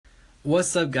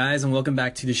What's up, guys, and welcome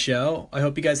back to the show. I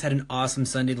hope you guys had an awesome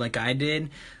Sunday like I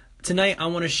did. Tonight, I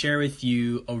want to share with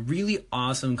you a really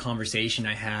awesome conversation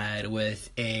I had with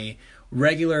an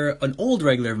old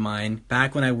regular of mine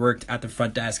back when I worked at the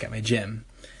front desk at my gym.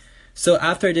 So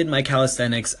after I did my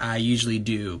calisthenics, I usually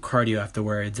do cardio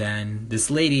afterwards, and this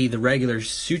lady, the regular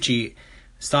Suchi,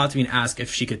 stopped me and asked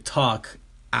if she could talk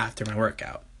after my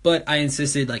workout. But I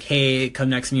insisted, like, hey,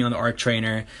 come next to me on the arc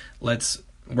trainer. Let's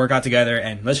work out together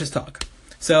and let's just talk.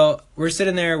 So we're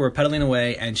sitting there, we're pedaling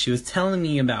away, and she was telling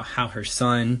me about how her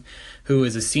son, who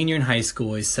is a senior in high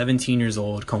school, is 17 years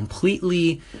old,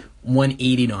 completely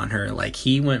 180'd on her. Like,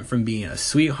 he went from being a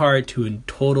sweetheart to a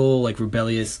total, like,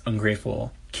 rebellious,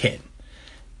 ungrateful kid.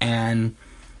 And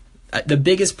the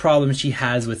biggest problem she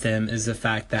has with him is the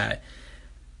fact that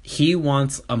he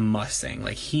wants a Mustang.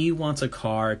 Like, he wants a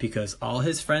car because all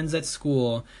his friends at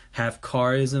school have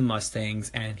cars and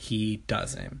Mustangs and he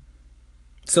doesn't.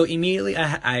 So immediately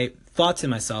I thought to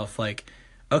myself, like,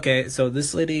 okay, so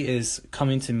this lady is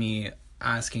coming to me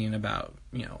asking about,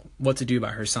 what to do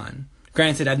about her son.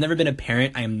 Granted, I've never been a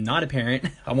parent. I am not a parent.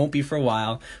 I won't be for a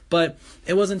while. But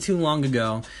it wasn't too long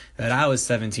ago that I was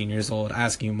 17 years old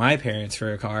asking my parents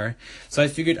for a car. So I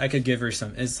figured I could give her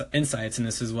some insights, and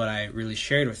this is what I really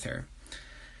shared with her.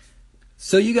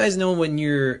 So you guys know when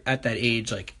you're at that age,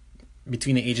 like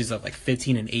between the ages of like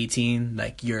 15 and 18,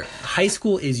 like your high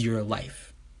school is your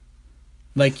life.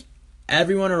 Like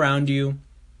everyone around you,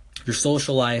 your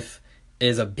social life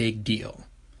is a big deal.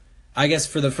 I guess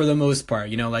for the most part,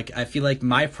 like I feel like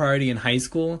my priority in high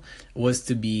school was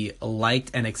to be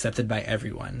liked and accepted by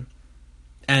everyone.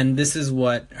 And this is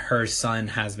what her son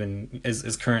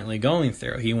is currently going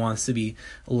through. He wants to be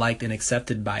liked and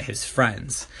accepted by his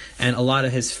friends. And a lot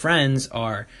of his friends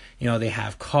are, they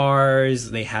have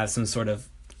cars, they have some sort of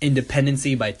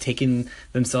independency by taking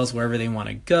themselves wherever they want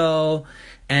to go.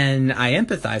 And I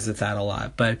empathize with that a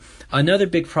lot. But another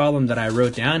big problem that I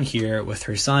wrote down here with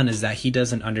her son is that he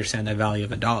doesn't understand the value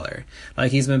of a dollar.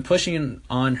 Like, he's been pushing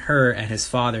on her and his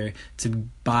father to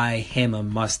buy him a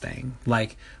Mustang.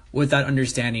 Like, without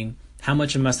understanding how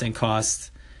much a Mustang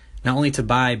costs, not only to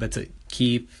buy, but to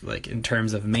keep, like, in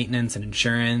terms of maintenance and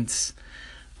insurance.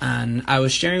 And I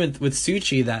was sharing with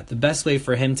Suchi that the best way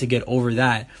for him to get over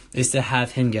that is to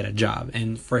have him get a job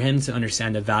and for him to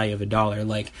understand the value of a dollar.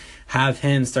 Like, have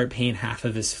him start paying half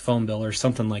of his phone bill or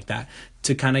something like that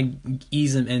to kind of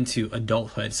ease him into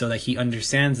adulthood so that he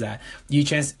understands that you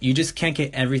just can't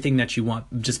get everything that you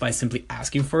want just by simply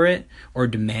asking for it or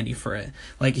demanding for it.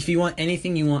 Like, if you want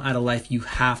anything you want out of life, you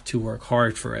have to work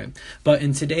hard for it. But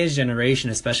in today's generation,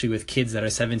 especially with kids that are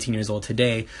 17 years old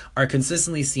today, are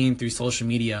consistently seeing through social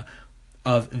media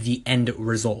of the end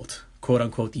result, quote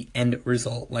unquote, the end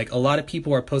result. Like, a lot of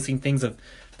people are posting things of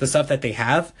the stuff that they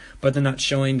have, but they're not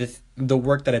showing the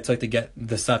work that it took to get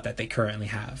the stuff that they currently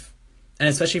have. And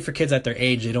especially for kids at their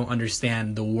age, they don't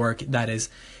understand the work that is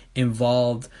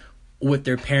involved with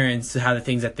their parents to have the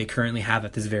things that they currently have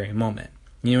at this very moment.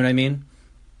 You know what I mean?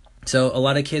 So a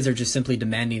lot of kids are just simply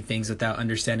demanding things without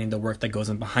understanding the work that goes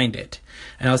in behind it.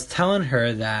 And I was telling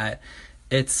her that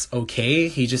it's okay.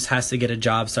 He just has to get a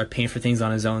job, start paying for things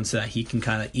on his own so that he can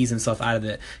kind of ease himself out of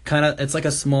it. It's like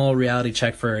a small reality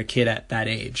check for a kid at that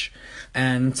age.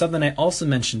 And something I also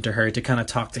mentioned to her to kind of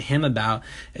talk to him about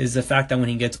is the fact that when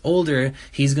he gets older,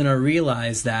 he's going to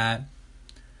realize that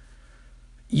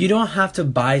you don't have to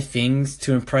buy things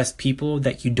to impress people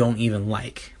that you don't even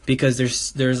like, because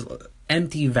there's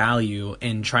empty value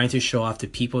in trying to show off to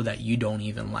people that you don't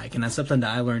even like. And that's something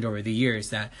that I learned over the years,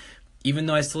 that even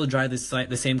though I still drive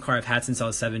the same car I've had since I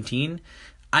was 17,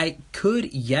 I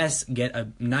could, yes, get a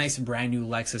nice brand new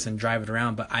Lexus and drive it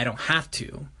around, but I don't have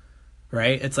to,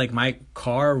 right? It's like my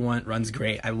car runs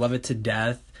great. I love it to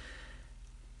death.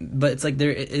 But it's like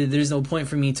there's no point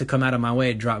for me to come out of my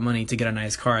way, drop money to get a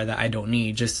nice car that I don't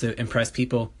need just to impress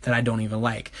people that I don't even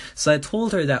like. So I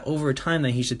told her that over time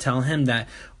that he should tell him that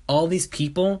all these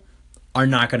people are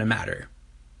not going to matter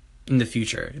in the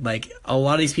future. Like, a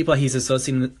lot of these people he's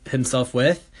associating himself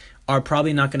with are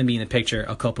probably not going to be in the picture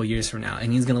a couple years from now,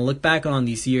 and he's going to look back on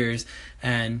these years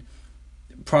and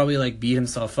probably like beat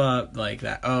himself up like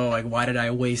that. Oh, like, why did I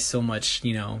waste so much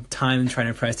time trying to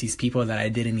impress these people that I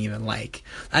didn't even like?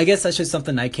 I guess that's just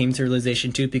something I came to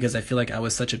realization too, because I feel like I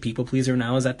was such a people pleaser when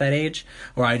I was at that age,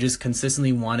 where I just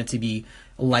consistently wanted to be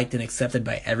liked and accepted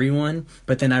by everyone.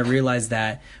 But then I realized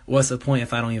that what's the point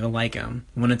if I don't even like them,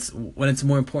 when it's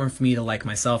more important for me to like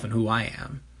myself and who I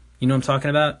am. You know what I'm talking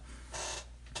about?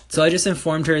 So I just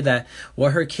informed her that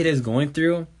what her kid is going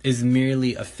through is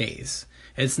merely a phase.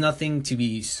 It's nothing to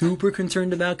be super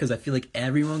concerned about, because I feel like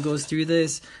everyone goes through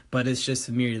this, but it's just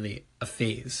merely a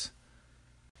phase.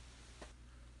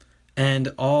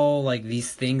 and all like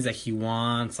these things that he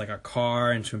wants, like a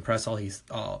car, and to impress all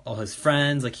his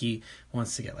friends. Like he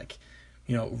wants to get like,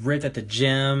 ripped at the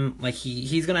gym. Like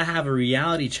he's gonna have a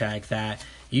reality check that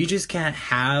you just can't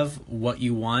have what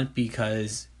you want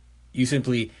because you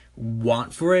simply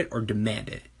want for it or demand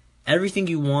it. Everything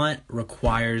you want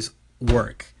requires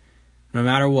work, no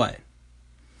matter what.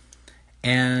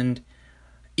 And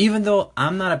even though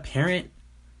I'm not a parent,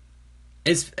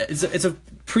 it's a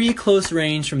pretty close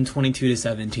range from 22 to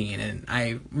 17, and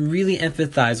I really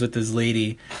empathize with this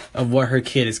lady of what her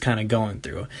kid is kind of going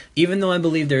through. Even though I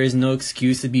believe there is no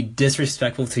excuse to be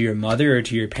disrespectful to your mother or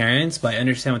to your parents, but I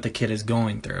understand what the kid is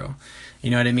going through.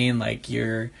 You know what I mean? Like,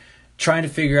 you're trying to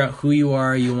figure out who you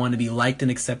are. You want to be liked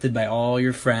and accepted by all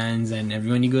your friends and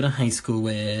everyone you go to high school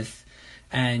with,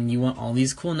 and you want all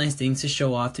these cool, nice things to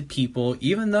show off to people,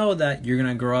 even though that you're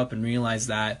gonna grow up and realize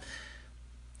that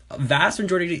vast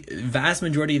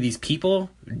majority of these people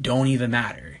don't even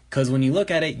matter, because when you look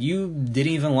at it, you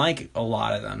didn't even like a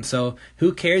lot of them. So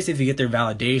who cares if you get their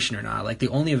validation or not? Like, the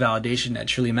only validation that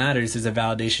truly matters is the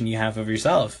validation you have of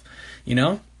yourself,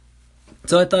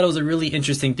 So I thought it was a really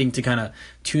interesting thing to kind of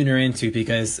tune her into,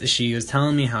 because she was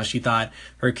telling me how she thought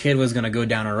her kid was going to go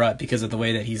down a rut because of the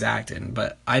way that he's acting.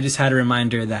 But I just had to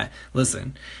remind her that,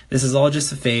 listen, this is all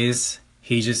just a phase.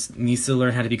 He just needs to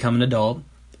learn how to become an adult,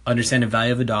 understand the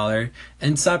value of a dollar,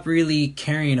 and stop really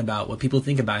caring about what people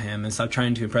think about him, and stop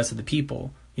trying to impress other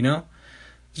people, It's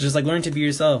just like, learn to be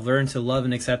yourself, learn to love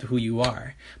and accept who you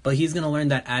are. But he's going to learn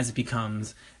that as he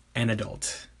becomes an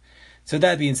adult. So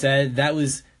that being said, that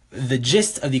was the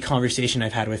gist of the conversation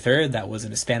I've had with her. That was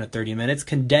in a span of 30 minutes,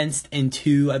 condensed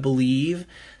into, I believe,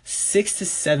 6 to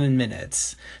 7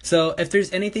 minutes. So if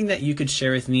there's anything that you could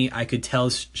share with me, I could tell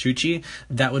Shuchi,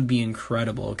 that would be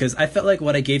incredible, because I felt like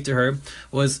what I gave to her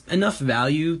was enough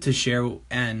value to share,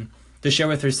 and to share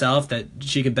with herself, that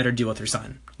she could better deal with her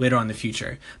son later on in the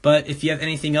future. But if you have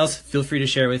anything else, feel free to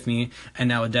share with me,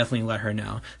 and I would definitely let her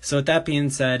know. So with that being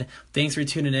said, thanks for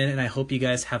tuning in, and I hope you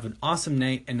guys have an awesome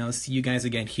night, and I'll see you guys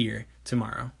again here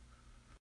tomorrow.